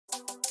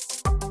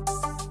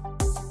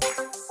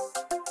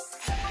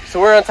So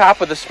we're on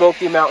top of the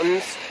Smoky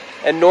Mountains,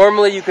 and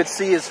normally you could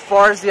see as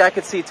far as the eye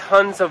could see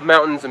tons of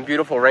mountains and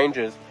beautiful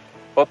ranges.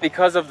 But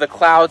because of the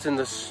clouds and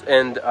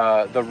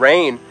the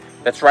rain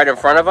that's right in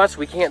front of us,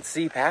 we can't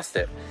see past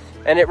it.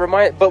 And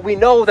but we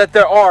know that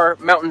there are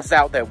mountains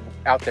out there,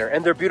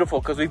 and they're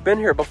beautiful because we've been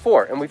here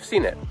before and we've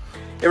seen it.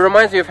 It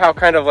reminds me of how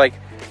kind of like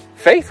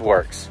faith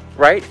works,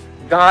 right?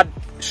 God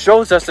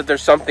shows us that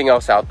there's something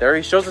else out there.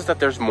 He shows us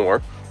that there's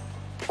more.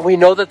 We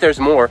know that there's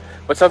more,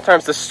 but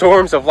sometimes the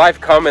storms of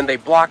life come and they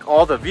block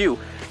all the view,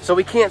 so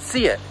we can't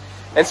see it.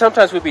 And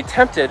sometimes we'd be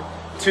tempted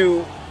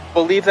to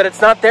believe that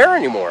it's not there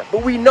anymore.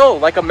 But we know,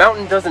 like a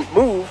mountain doesn't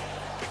move,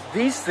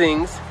 these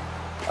things,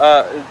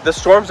 the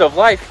storms of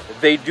life,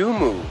 they do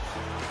move.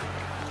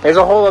 There's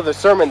a whole other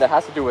sermon that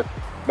has to do with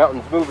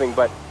mountains moving,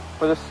 but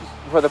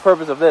for the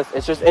purpose of this,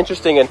 it's just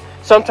interesting. And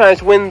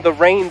sometimes when the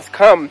rains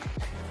come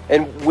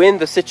and when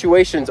the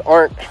situations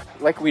aren't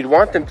like we'd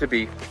want them to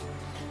be,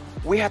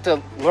 we have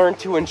to learn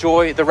to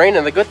enjoy the rain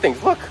and the good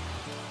things. Look,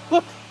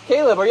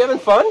 Caleb, are you having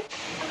fun?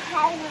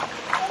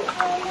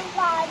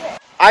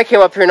 I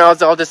came up here and I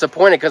was all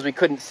disappointed because we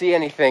couldn't see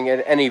anything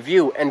at any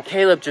view, and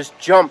Caleb just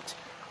jumped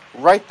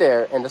right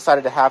there and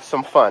decided to have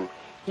some fun.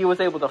 He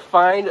was able to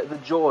find the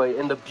joy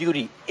and the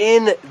beauty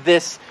in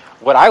this,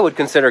 what I would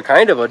consider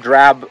kind of a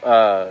drab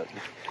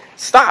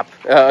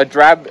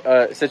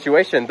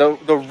situation.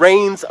 The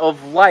rains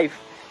of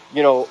life,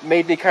 you know,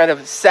 made me kind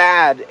of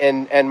sad,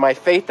 and my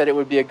faith that it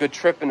would be a good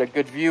trip and a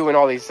good view and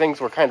all these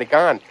things were kind of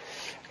gone.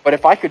 But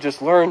if I could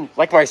just learn,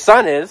 like my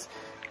son is,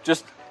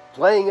 just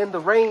playing in the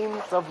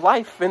rains of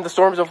life, in the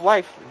storms of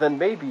life, then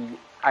maybe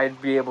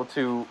I'd be able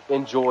to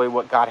enjoy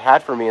what God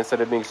had for me instead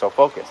of being so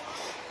focused.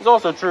 It's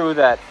also true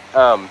that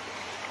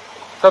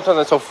sometimes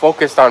I'm so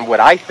focused on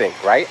what I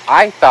think, right?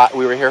 I thought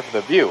we were here for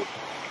the view,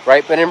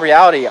 right? But in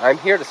reality, I'm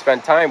here to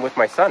spend time with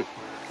my son.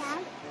 Yeah.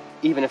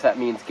 Even if that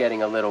means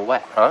getting a little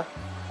wet, huh?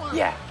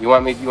 Yeah. You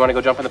want to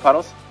go jump in the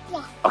puddles?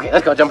 Yeah. Okay,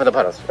 let's go jump in the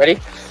puddles. Ready?